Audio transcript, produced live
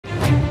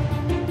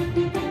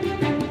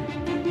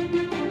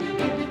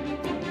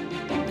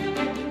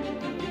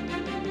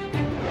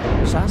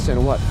Ross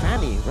and what?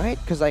 Fanny, right?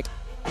 Because like,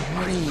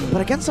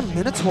 but against a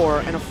Minotaur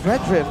and a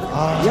Fredrin,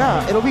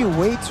 yeah, it'll be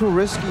way too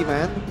risky,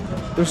 man.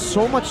 There's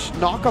so much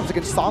knockups that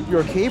can stop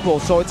your cable.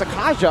 So it's a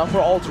Kaja for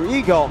Alter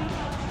Ego.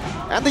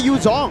 And the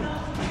Yuzong.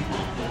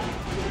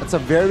 That's a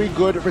very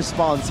good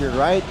response here,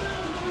 right?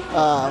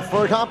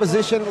 For a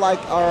composition like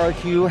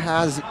RRQ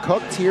has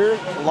cooked here,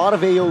 a lot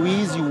of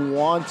AoEs, you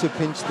want to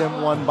pinch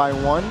them one by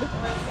one.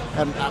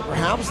 And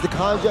perhaps the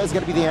Kaja is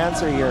going to be the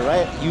answer here,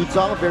 right?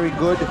 Yuzong, very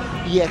good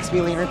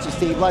EXP laner to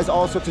stabilize,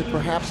 also to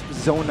perhaps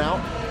zone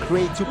out,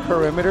 create two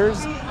perimeters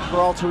for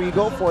Alter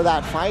Ego for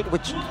that fight,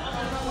 which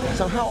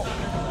somehow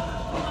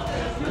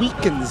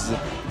weakens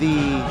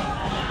the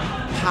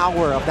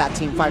power of that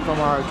team fight from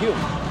RRQ.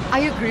 I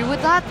agree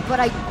with that, but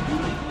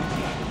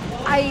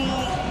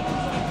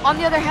on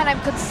the other hand,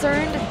 I'm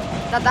concerned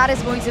that that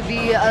is going to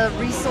be a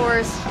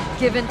resource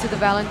given to the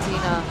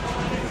Valentina.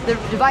 The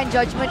Divine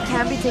Judgment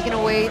can be taken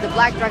away, the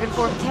Black Dragon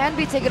form can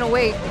be taken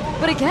away,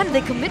 but again,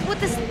 they commit with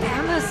this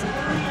Thamus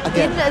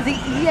in the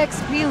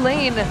EXP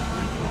lane.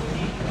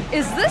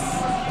 Is this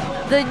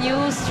the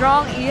new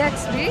strong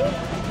EXP?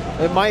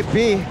 It might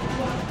be.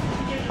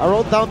 I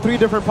wrote down 3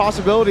 different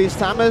possibilities.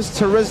 Thamus,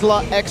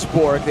 Terizla,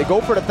 X-Borg. They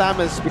go for the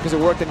Thamus because it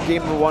worked in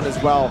game number 1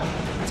 as well.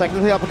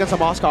 Technically up against a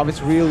Moskov,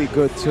 it's really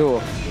good too.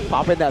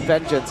 Pop in that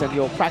Vengeance and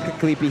you'll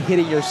practically be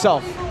hitting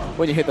yourself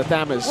when you hit the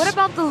Thamus. What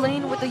about the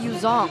lane with the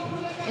Yuzong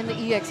in the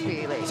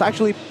EXP lane? It's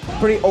actually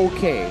pretty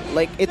okay.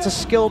 Like, it's a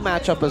skill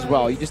matchup as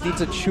well. You just need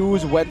to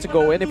choose when to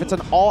go in. If it's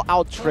an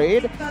all-out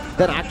trade,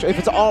 then actually, if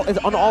it's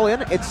an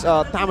all-in, it's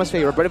Thamus'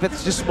 favor. But if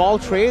it's just small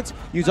trades,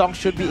 Yuzong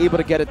should be able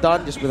to get it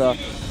done just with a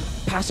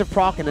passive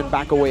proc and then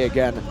back away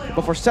again.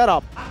 But for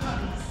setup,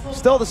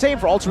 still the same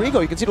for Alter Ego.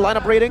 You can see the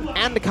lineup rating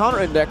and the counter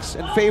index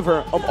in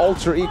favor of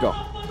Alter Ego.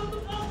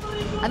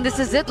 And this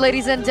is it,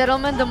 ladies and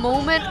gentlemen, the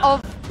moment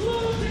of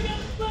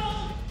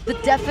the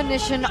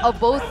definition of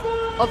both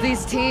of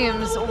these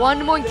teams.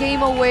 One more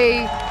game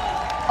away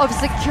of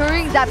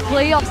securing that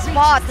playoff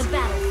spot.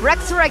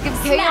 Rexrec and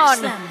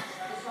Kaon.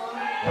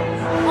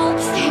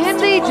 Can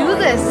they do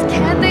this?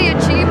 Can they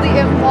achieve the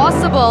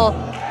impossible?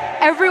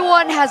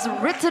 Everyone has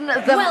written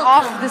them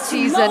off this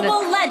season.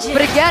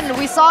 But again,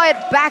 we saw it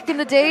back in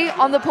the day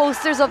on the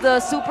posters of the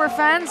super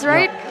fans,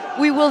 right? Yep.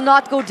 We will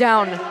not go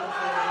down.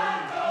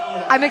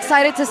 I'm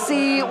excited to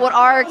see what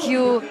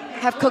RRQ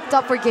have cooked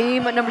up for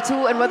game number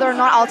 2 and whether or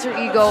not Alter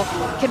Ego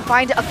can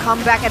find a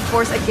comeback and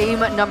force a game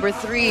number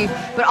 3.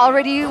 But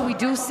already we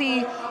do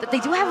see that they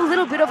do have a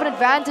little bit of an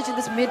advantage in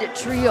this mid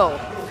trio.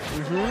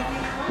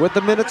 With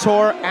the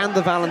Minotaur and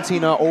the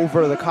Valentina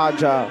over the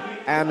Kaja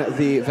and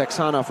the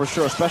Vexana for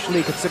sure,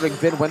 especially considering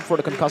Vin went for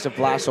the concussive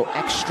blast, so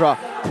extra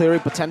clearing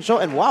potential.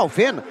 And wow,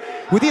 Vin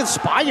with the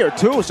Inspire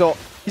too, so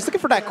he's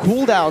looking for that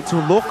cooldown to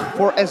look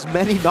for as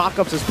many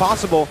knockups as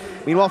possible.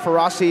 Meanwhile, for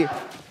Rossi,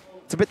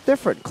 it's a bit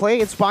different. Clay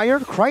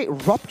Inspired, Kite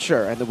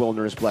Rupture, and the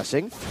Wilderness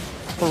Blessing.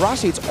 For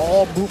Rossi, it's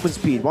all movement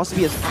speed. Wants to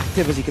be as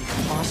active as he can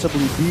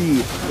possibly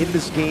be in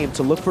this game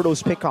to look for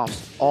those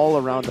pickoffs all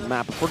around the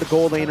map. But for the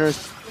gold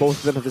laners, both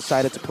of them have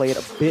decided to play it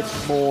a bit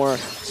more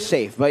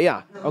safe. But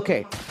yeah,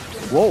 okay.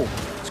 Whoa,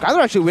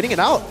 Skylar actually winning it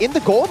out in the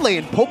gold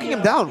lane, poking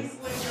him down.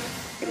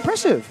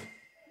 Impressive.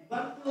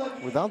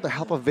 Without the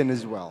help of Vin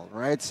as well,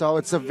 right? So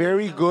it's a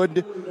very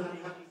good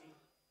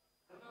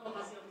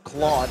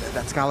Claude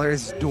that Skylar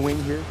is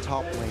doing here,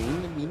 top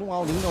lane.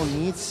 Meanwhile, Nino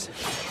needs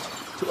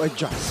to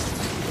adjust.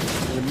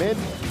 In the mid,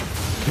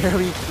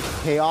 very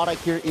chaotic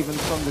here, even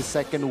from the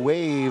second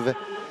wave,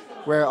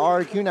 where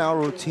RRQ now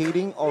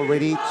rotating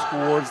already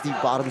towards the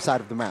bottom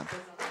side of the map.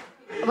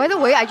 By the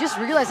way, I just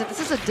realized that this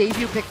is a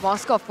debut pick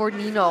Moskov for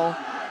Nino.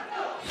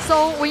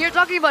 So when you're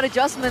talking about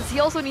adjustments, he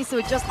also needs to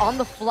adjust on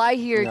the fly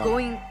here,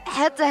 going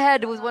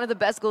head-to-head with one of the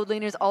best gold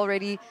laners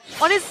already.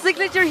 On his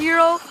signature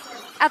hero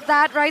at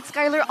that, right,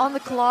 Skylar on the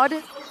Claude.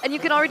 And you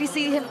can already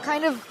see him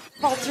kind of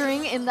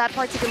faltering in that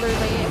particular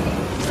lane.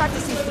 You start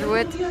to see through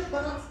it.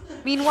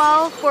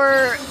 Meanwhile,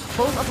 for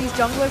both of these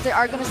junglers, they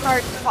are going to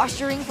start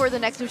posturing for the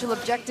next neutral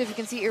objective. You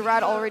can see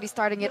Irad already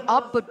starting it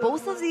up, but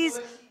both of these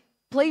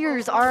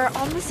players are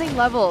on the same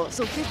level.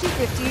 So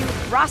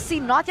 50-50, Rossi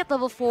not yet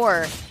level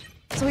 4.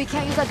 So he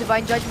can't use that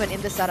Divine Judgment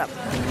in this setup.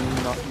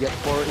 Not yet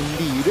for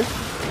indeed.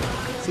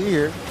 See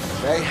here,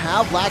 they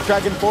have Black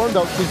Dragon form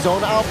though to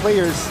zone out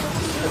players.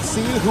 Let's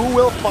see who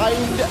will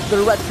find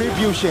the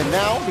Retribution.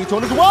 Now,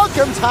 Beaton is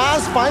welcome.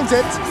 Taz finds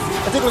it.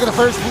 Let's take a look at the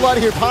first blood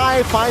here.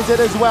 Pi finds it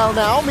as well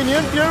now.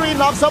 Minion Fury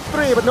knocks up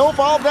 3, but no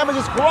fall damage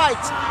is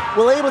quite.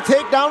 Will able to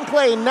take down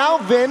Clay. Now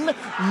Vin,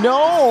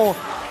 no.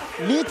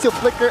 Need to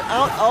flicker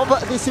out of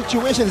the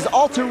situations.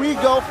 Alter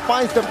Ego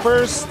finds the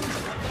first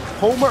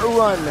home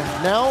run.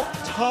 Now,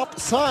 top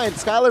side,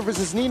 Skylar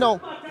versus Nino.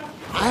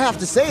 I have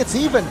to say it's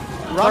even.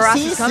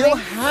 Rossi still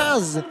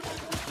has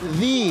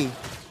the...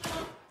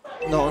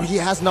 No, he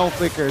has no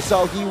flicker,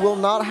 so he will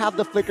not have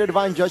the flicker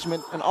Divine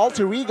Judgment. And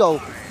Alter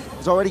Ego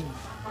is already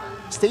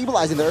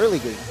stabilized in the early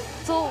game.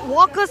 So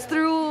walk us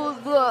through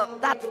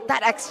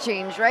that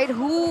exchange, right?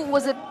 Who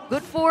was it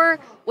good for?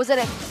 Was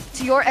it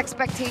to your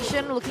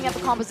expectation looking at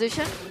the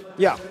composition?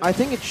 Yeah, I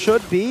think it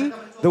should be.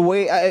 the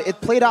way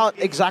it played out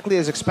exactly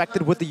as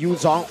expected with the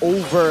Yuzong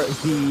over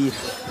the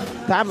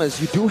Thames.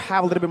 You do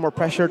have a little bit more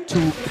pressure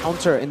to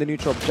counter in the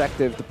neutral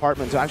objective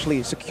department to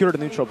actually secure the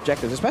neutral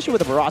objectives, especially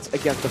with the Barats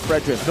against the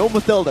Fredrin. No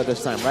Mathilda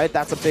this time, right?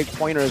 That's a big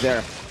pointer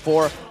there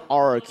for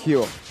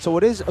RRQ. So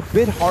it is a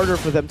bit harder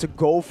for them to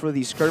go for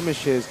these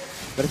skirmishes,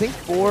 but I think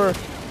for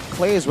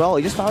Clay as well,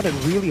 he just found it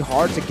really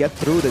hard to get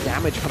through the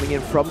damage coming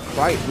in from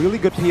Krite. Really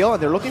good peel,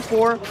 and they're looking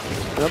for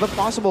another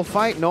possible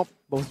fight. Nope,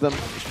 both of them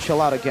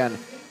chill out again.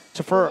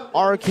 So for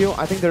RRQ,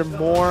 I think they're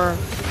more...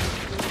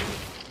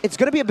 It's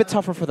going to be a bit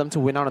tougher for them to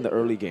win out in the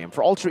early game.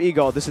 For Alter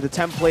Ego, this is the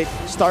template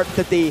start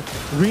that they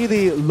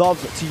really love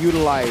to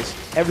utilize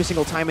every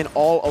single time in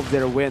all of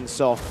their wins.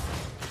 So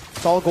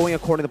it's all going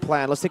according to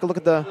plan. Let's take a look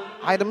at the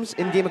items,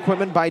 in-game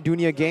equipment by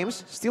Dunia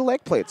Games. Steel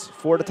leg plates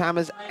for the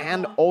Tamiz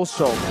and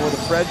also for the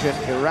Fredrin,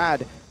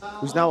 Irad,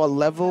 who's now a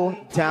level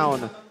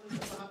down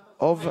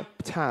of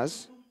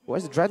Taz, who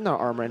has the Dreadnought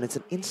armor, and it's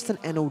an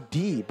instant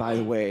NOD, by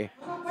the way,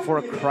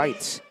 for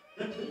Krite.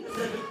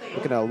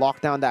 Looking to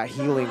lock down that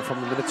healing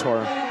from the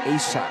Minotaur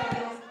ASAP.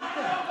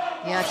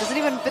 Yeah, doesn't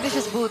even finish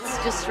his boots,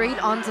 just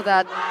straight onto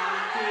that.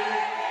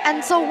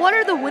 And so what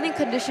are the winning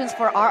conditions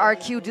for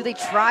RRQ? Do they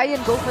try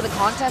and go for the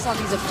contest on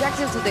these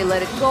objectives? Do they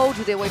let it go?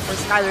 Do they wait for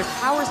Skylar's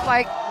power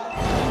spike?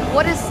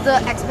 What is the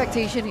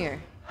expectation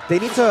here? They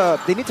need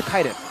to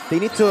kite it. They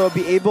need to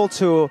be able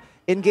to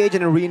engage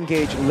and then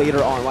re-engage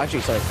later on. Well,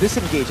 actually, sorry,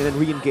 disengage and then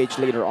re-engage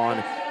later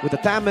on. With the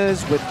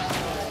Thames, with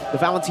the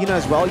Valentina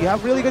as well, you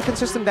have really good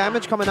consistent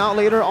damage coming out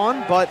later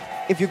on, but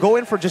if you go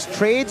in for just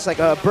trades, like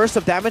a burst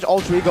of damage,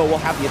 Alter Ego will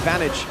have the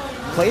advantage.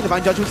 Clay,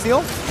 Divine Judgment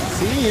steal?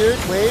 See here,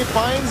 Clay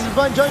finds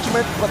Divine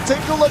Judgment, but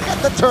take a look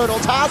at the turtle.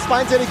 Taz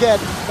finds it again.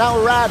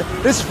 Now Rad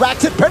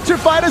distracted,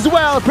 petrified as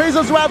well.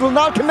 Appraisal's Rad will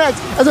not connect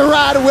as a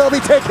Rad will be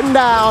taken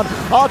down.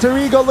 Alter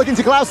Ego looking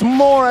to collapse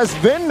more as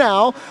Vin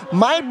now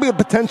might be a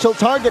potential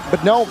target,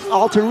 but no,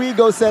 Alter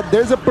Ego said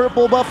there's a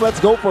purple buff, let's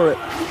go for it.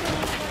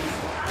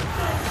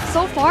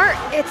 So far,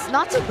 it's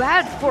not too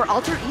bad for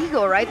Alter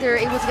Ego, right? They're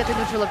able to get the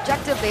neutral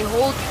objective. They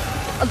hold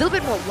a little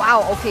bit more.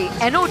 Wow, okay.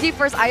 NOD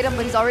first item,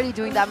 but he's already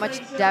doing that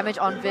much damage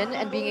on Vin,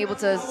 and being able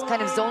to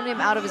kind of zone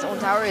him out of his own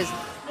tower is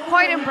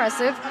quite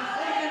impressive.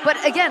 But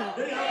again,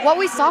 what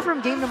we saw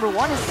from game number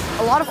 1 is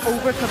a lot of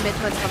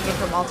overcommitments coming in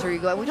from Alter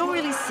Ego, and we don't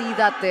really see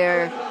that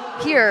there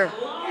here,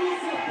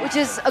 which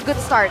is a good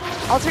start.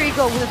 Alter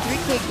Ego with a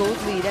 3k gold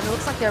lead, and it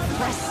looks like they're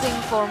pressing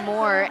for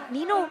more.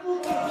 Nino,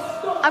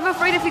 I'm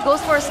afraid if he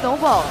goes for a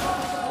snowball.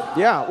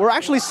 Yeah, we're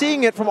actually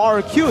seeing it from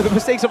RRQ, the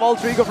mistakes of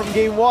Alter Ego from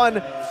game 1.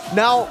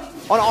 Now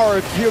on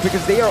RRQ,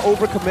 because they are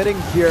overcommitting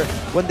here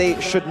when they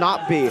should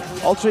not be.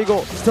 Alter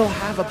Ego still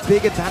have a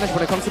big advantage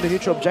when it comes to the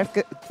neutral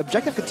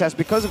objective contest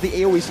because of the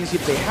AoE CC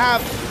that they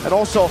have, and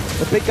also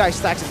the big guy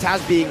stacks and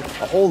Taz being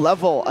a whole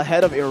level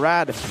ahead of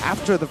Irad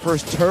after the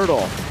first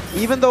turtle.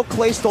 Even though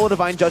Clay stole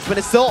Divine Judgment,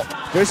 it's still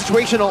very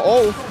situational.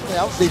 Oh,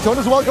 yeah,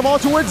 Daytona's welcome on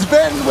towards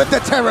Vin with the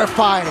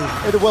Terrifying.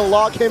 It will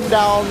lock him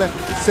down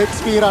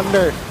 6 feet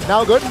under.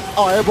 Now good,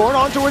 airborne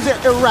on towards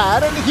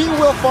Irad, and he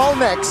will fall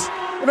next.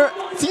 And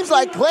it seems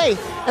like Clay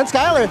and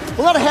Skylar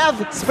will not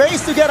have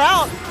space to get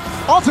out.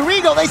 Alter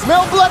Ego, they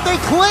smell blood, they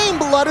claim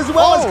blood as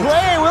well as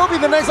Clay will be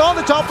the next on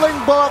the top lane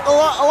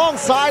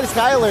alongside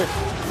Skylar.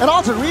 And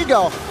Alter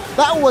Ego,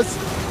 that was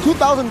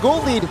 2,000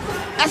 gold lead,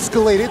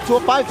 escalated to a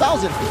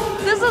 5,000.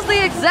 This is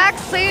the exact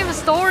same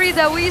story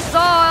that we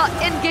saw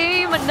in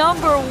game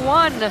number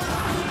 1.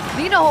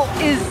 Nino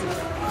is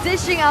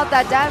dishing out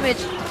that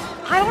damage.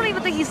 I don't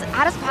even think he's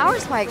at his power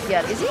spike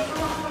yet, is he?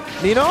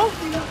 Nino?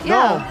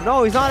 Yeah.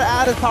 No, he's not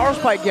at his power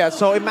spike yet,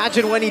 so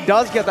imagine when he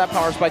does get that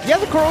power spike. He has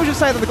the Corrosion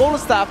Sight and the Golden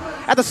Staff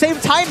at the same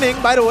timing,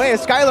 by the way,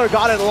 as Skylar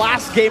got it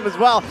last game as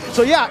well.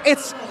 So yeah,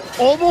 it's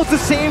almost the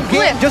same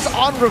game, just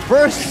on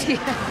reverse.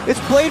 Yeah. It's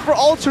played for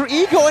Alter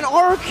Ego and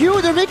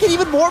RRQ. They're making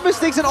even more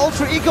mistakes than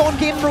Alter Ego on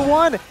game number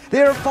 1.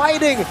 They are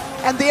fighting,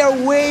 and they are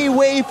way,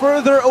 way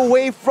further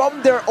away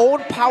from their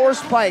own power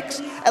spikes.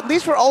 At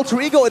least for Alter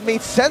Ego, it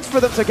made sense for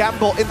them to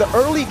gamble in the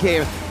early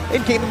game.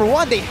 In game number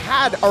 1, they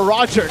had a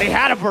Roger, they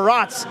had a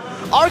Barats.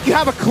 RRQ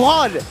have a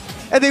Claude,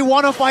 and they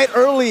want to fight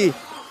early.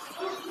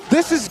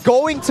 This is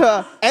going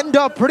to end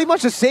up pretty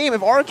much the same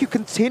if RRQ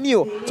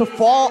continue to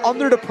fall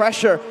under the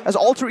pressure as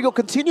Alter Ego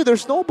continue their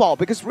snowball.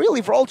 Because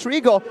really, for Alter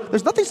Ego,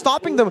 there's nothing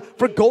stopping them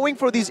from going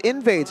for these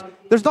invades.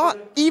 There's not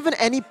even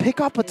any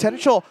pickup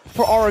potential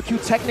for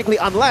RRQ technically,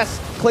 unless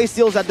Clay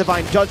steals that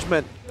Divine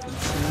Judgment.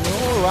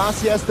 No,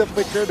 Rossi has the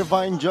quicker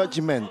Divine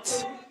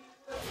Judgment.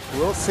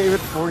 We'll save it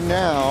for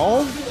now.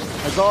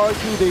 As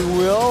RRQ, they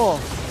will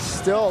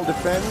still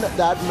defend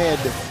that mid.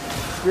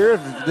 Spirit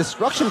of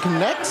Destruction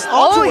connects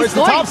towards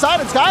the top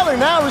side, and Skylar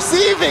now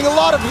receiving a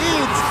lot of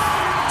heat.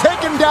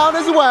 Taken down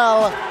as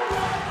well.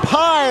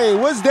 Pi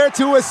was there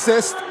to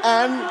assist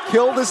and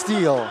kill the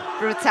steal.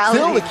 Brutality.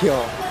 Still the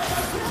kill.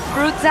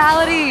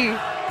 Brutality.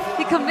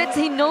 He commits,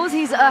 he knows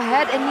he's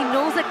ahead, and he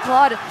knows that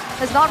Claude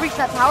has not reached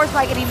that power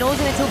spike, and he knows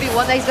in a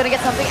 2v1 that he's going to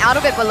get something out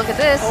of it, but look at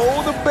this.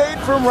 Oh, the bait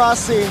from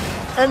Rossi.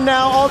 And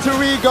now Alter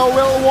Ego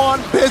will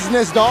want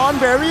business. Dawn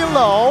very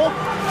low.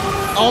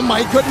 Oh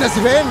my goodness,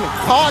 Vin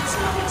caught.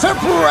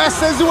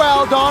 Suppress as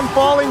well. Dawn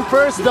falling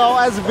first though,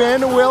 as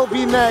Vin will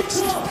be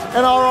next.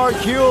 And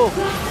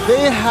RRQ,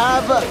 they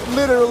have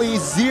literally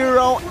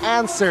zero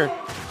answer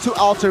to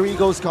Alter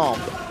Ego's comp.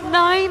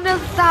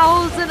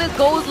 9,000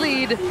 gold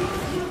lead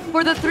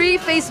for the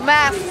three-face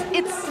mask.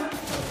 It's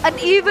an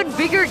even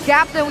bigger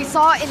gap than we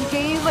saw in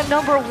game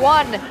number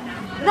 1.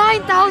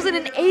 9,000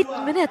 in 8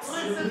 minutes.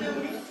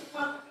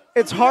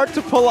 It's hard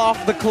to pull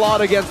off the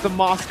Claude against the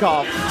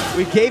Moskov.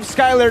 We gave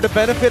Skylar the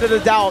benefit of the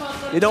doubt.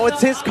 You know,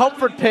 it's his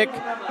comfort pick.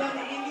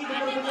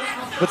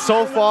 But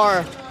so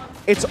far,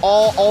 it's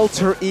all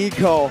Alter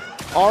Ego.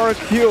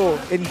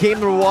 RRQ in game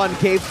number 1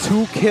 gave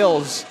 2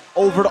 kills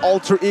over to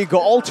Alter Ego.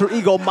 Alter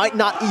Ego might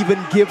not even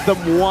give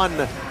them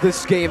 1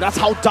 this game. That's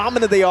how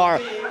dominant they are.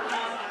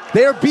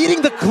 They are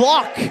beating the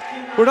clock.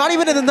 We're not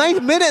even in the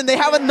 9th minute and they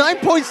have a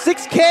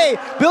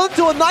 9.6k built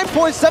to a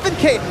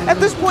 9.7k. At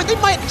this point, they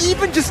might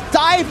even just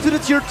dive to the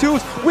tier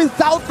 2s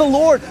without the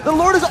Lord. The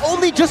Lord has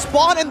only just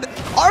spawned and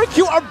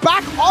RRQ are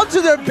back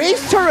onto their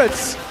base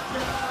turrets.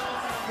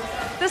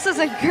 This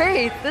isn't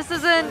great. This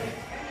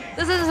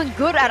isn't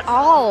good at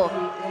all.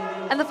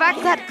 And the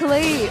fact that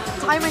Clay,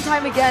 time and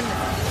time again,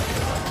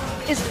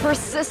 is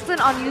persistent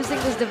on using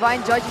this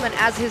Divine Judgment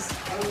as his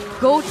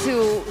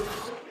go-to,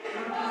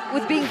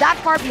 with being that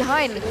far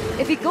behind.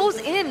 If he goes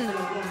in,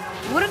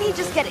 wouldn't he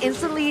just get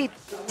instantly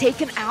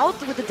taken out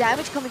with the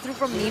damage coming through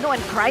from Nino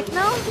and Krite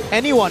now?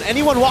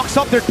 Anyone walks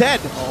up, they're dead.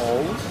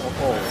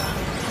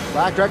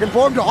 Black Dragon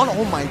formed on.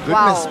 Oh my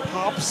goodness, Wow.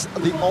 pops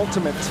the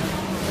ultimate.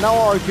 Now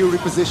RRQ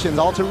repositions.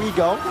 Alter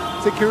Ego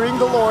securing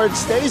the Lord,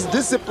 stays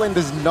disciplined,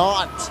 does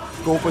not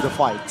go for the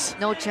fight.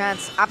 No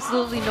chance.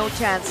 Absolutely no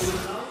chance.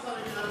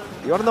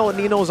 You want to know what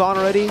Nino's on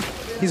already?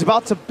 He's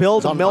about to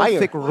build a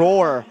Melfic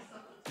Roar.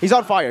 He's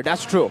on fire,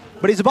 that's true.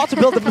 But he's about to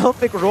build the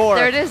Melfic Roar.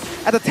 There it is.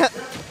 At the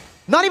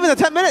not even the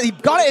 10 minute, he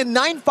got it in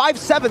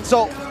 9.57,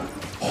 so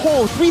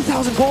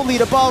 3,000 gold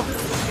lead above.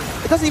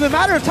 It doesn't even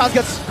matter if Taz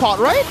gets caught,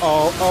 right?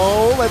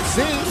 Oh, let's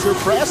see.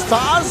 Suppressed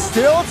Taz,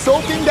 still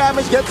soaking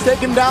damage, gets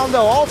taken down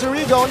though. Alter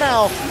Ego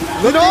now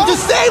looking to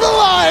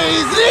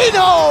stabilize.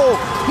 Nino!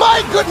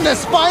 My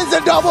goodness, finds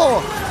a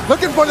double.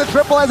 Looking for the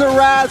triple as a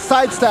Raz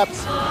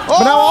sidesteps.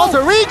 But now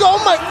Alter Ego,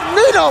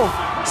 Nino!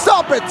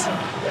 Stop it!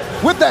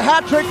 With the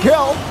hat-trick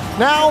kill,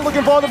 now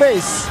looking for the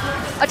base.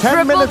 A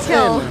 10 minutes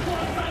kill. in.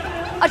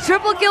 A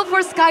triple kill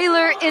for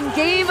Skylar in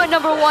game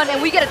number 1,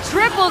 and we get a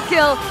triple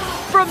kill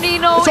from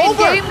Nino in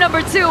game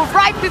number 2,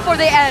 right before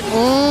they end.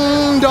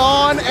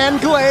 Dawn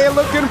and Clay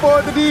looking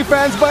for the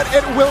defense, but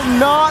it will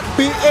not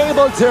be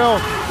able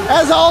to.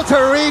 As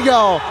Alter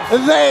Ego,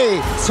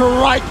 they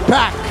strike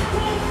back.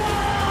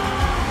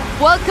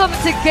 Welcome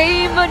to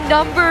game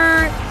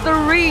number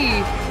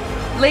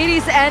 3.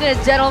 Ladies and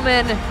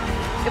gentlemen,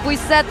 if we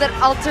said that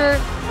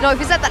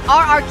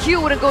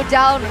RRQ wouldn't go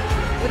down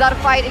without a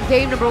fight in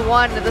game number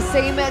 1, the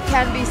same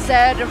can be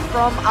said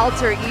from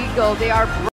Alter Ego. They are